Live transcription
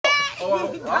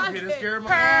Oh, I'm getting scared.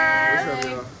 What's up,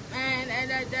 y'all?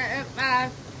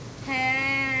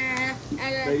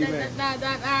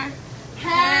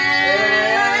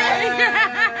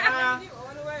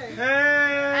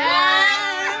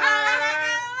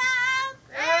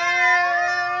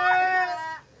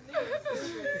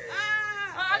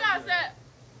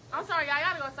 I'm sorry, y'all. I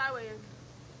gotta go sideways.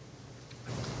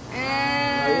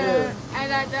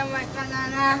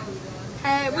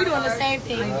 Hey, we doing the same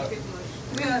thing.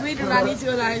 We do not need to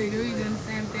go live. We doing the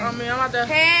same thing. I mean, I'm about to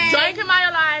drink in my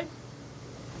life.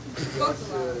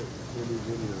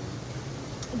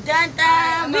 Dun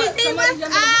dun. BC, what's up?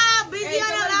 BC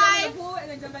on the live.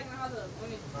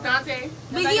 Dante.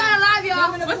 BC on the live,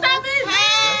 y'all. What's up, BC?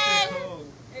 Hey.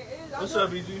 What's up,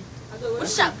 BG?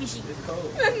 What's up, BC? It's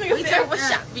cold. We said, what's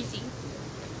up, BC?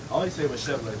 I always say what's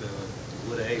up like that,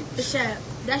 with an H. What's up?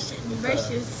 That shit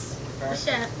gracious. What's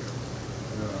up?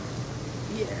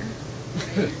 Yeah.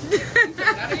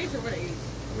 Not an H or with an H?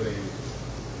 With an H.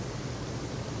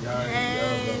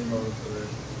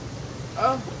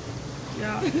 Oh.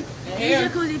 Y'all. This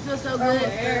jacuzzi feels so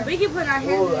good. We can put our hands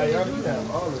in the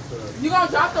jacuzzi. You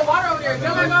gonna drop the water over there?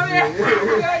 Come back over there. You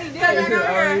already did. Come back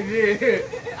over there.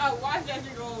 I'll watch that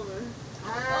shit go over.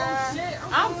 Oh shit.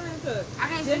 I'm going into I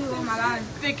can't see you on my line.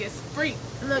 thick as freak.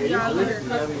 Look, y'all. Look,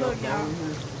 y'all.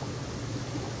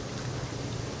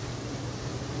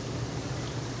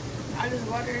 I just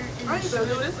water in the shoe.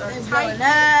 This it's blowing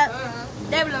up.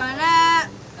 They're blowing up.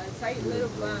 A tight little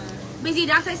blind. BZ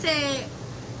Dante said,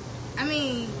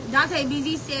 Dante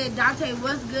BZ said, Dante,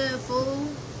 what's good, fool?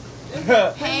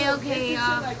 Hey, okay,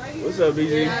 y'all. What's up,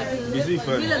 BZ? BZ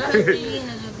funny. You look crazy in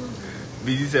the jacuzzi.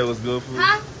 BZ said what's good for?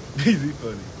 Huh? BZ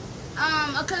funny.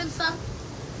 A calypso.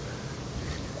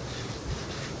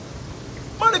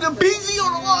 My nigga BZ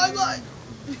on the line, like.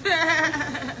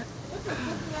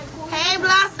 Hey,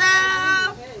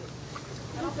 Blossom.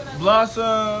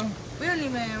 Blossom. We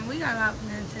got a lot from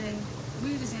there today. We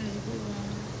just in the jacuzzi.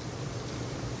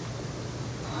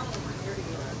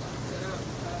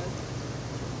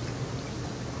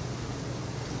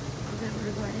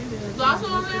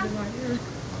 Blossom on there?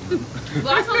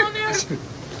 Blossom on there?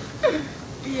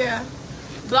 Yeah.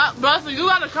 Blossom, you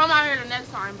gotta come out here the next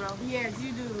time, bro. Yes,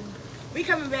 you do. We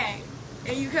coming back.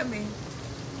 And you coming.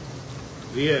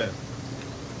 Yeah.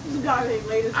 You got it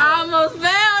later. I almost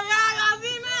fell. Y'all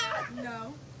see that?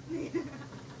 No.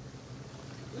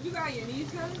 What you got, your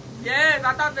knees cut? Yes,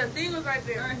 I thought the thing was right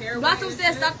there. Blossom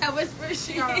said stop that whisper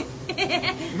shit.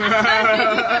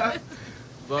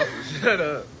 Blossom, shut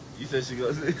up. You said she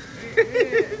goes.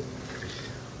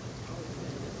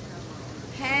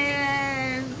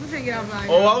 Hey, we finna get off live.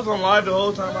 Oh, I was on live the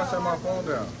whole time I set my phone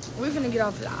down. We finna get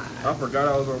off live. I forgot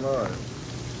I was on live.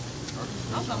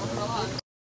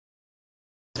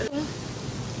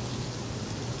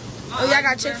 Oh, y'all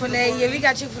got Chick-fil-A. Yeah, we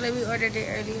got Chick-fil-A. We ordered it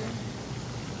earlier.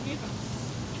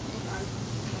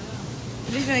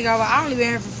 We finna go. I only been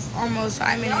here for almost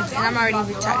 5 minutes, and I'm already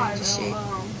retired and shit.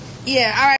 Yeah, all right.